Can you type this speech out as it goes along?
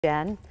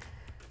Jen.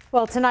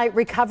 Well, tonight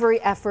recovery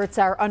efforts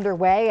are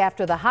underway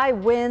after the high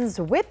winds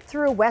whipped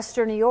through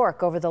western New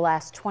York over the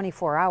last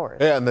 24 hours.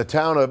 And the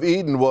town of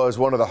Eden was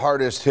one of the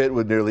hardest hit,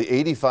 with nearly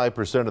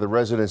 85% of the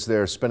residents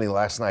there spending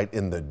last night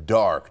in the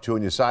dark. 2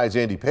 on your side's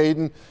Andy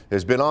Payton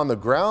has been on the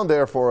ground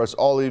there for us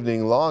all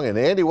evening long. And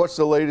Andy, what's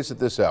the latest at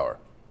this hour?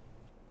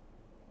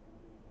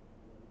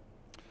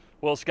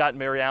 Well, Scott and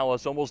Mary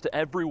Alice, almost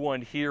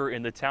everyone here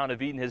in the town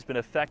of Eden has been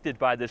affected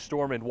by this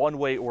storm in one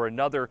way or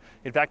another.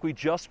 In fact, we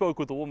just spoke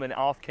with a woman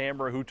off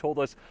camera who told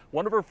us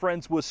one of her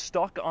friends was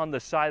stuck on the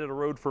side of the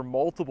road for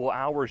multiple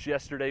hours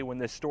yesterday when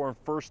this storm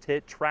first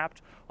hit,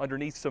 trapped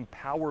underneath some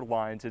power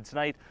lines. And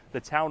tonight, the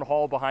town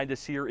hall behind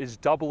us here is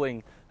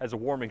doubling as a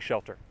warming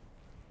shelter.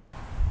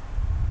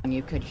 And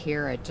you could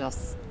hear it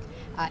just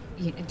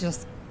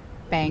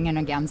banging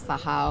against the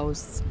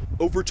house.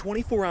 Over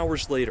 24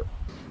 hours later,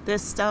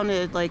 this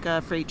sounded like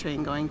a freight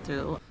train going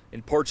through.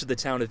 And parts of the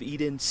town of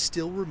Eden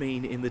still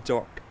remain in the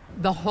dark.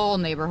 The whole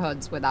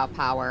neighborhood's without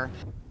power.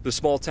 The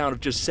small town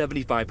of just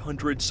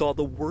 7,500 saw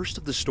the worst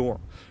of the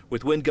storm,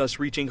 with wind gusts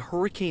reaching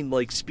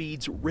hurricane-like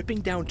speeds,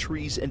 ripping down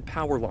trees and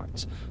power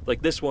lines,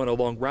 like this one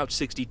along Route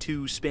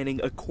 62 spanning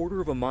a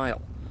quarter of a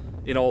mile.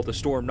 In all, the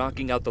storm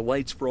knocking out the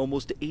lights for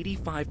almost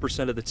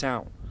 85% of the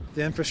town.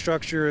 The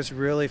infrastructure is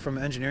really, from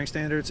engineering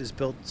standards, is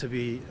built to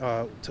be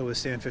to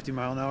withstand 50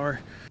 mile an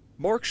hour.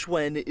 Mark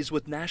Schwen is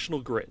with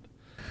National Grid.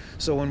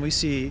 So when we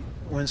see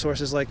wind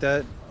sources like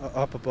that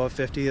up above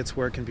 50, it's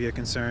where it can be a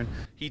concern.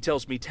 He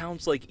tells me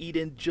towns like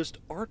Eden just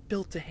aren't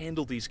built to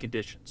handle these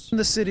conditions. In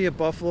the city of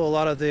Buffalo, a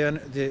lot of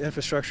the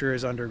infrastructure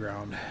is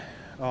underground.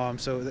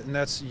 And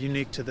that's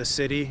unique to the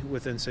city,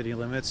 within city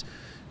limits.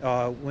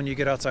 When you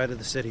get outside of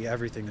the city,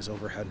 everything is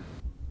overhead.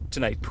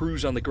 Tonight,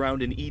 crews on the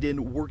ground in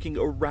Eden working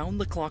around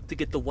the clock to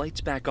get the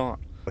lights back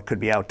on. It could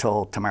be out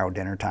till tomorrow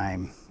dinner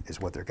time is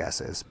what their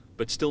guess is.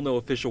 But still no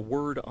official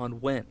word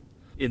on when.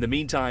 In the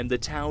meantime, the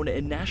town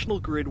and National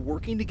Grid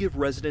working to give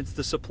residents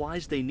the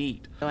supplies they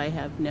need. I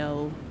have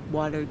no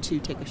water to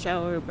take a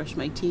shower, brush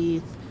my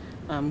teeth,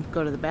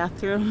 go to the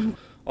bathroom.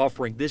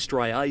 Offering this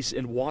dry ice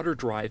and water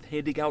drive,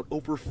 handing out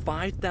over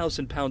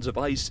 5,000 pounds of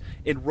ice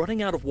and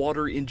running out of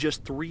water in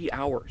just 3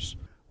 hours.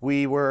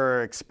 We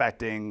were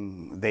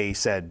expecting, they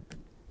said,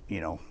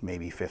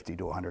 maybe 50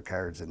 to 100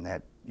 cards in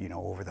that,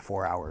 over the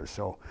 4 hours.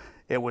 So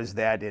it was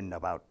that in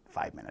about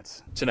 5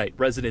 minutes. Tonight,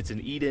 residents in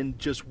Eden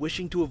just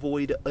wishing to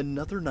avoid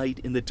another night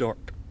in the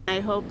dark. I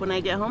hope when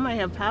I get home I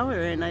have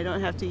power and I don't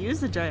have to use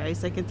the dry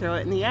ice. I can throw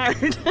it in the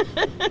yard.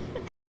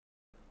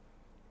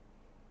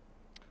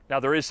 Now,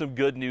 there is some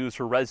good news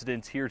for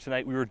residents here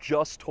tonight. We were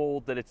just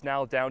told that it's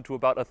now down to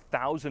about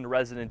 1,000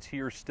 residents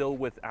here still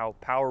without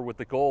power, with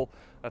the goal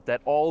of that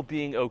all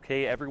being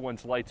okay,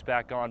 everyone's lights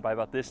back on by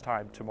about this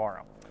time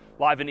tomorrow.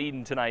 Live in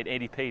Eden tonight,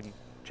 Andy Payton,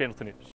 Channel 2 News.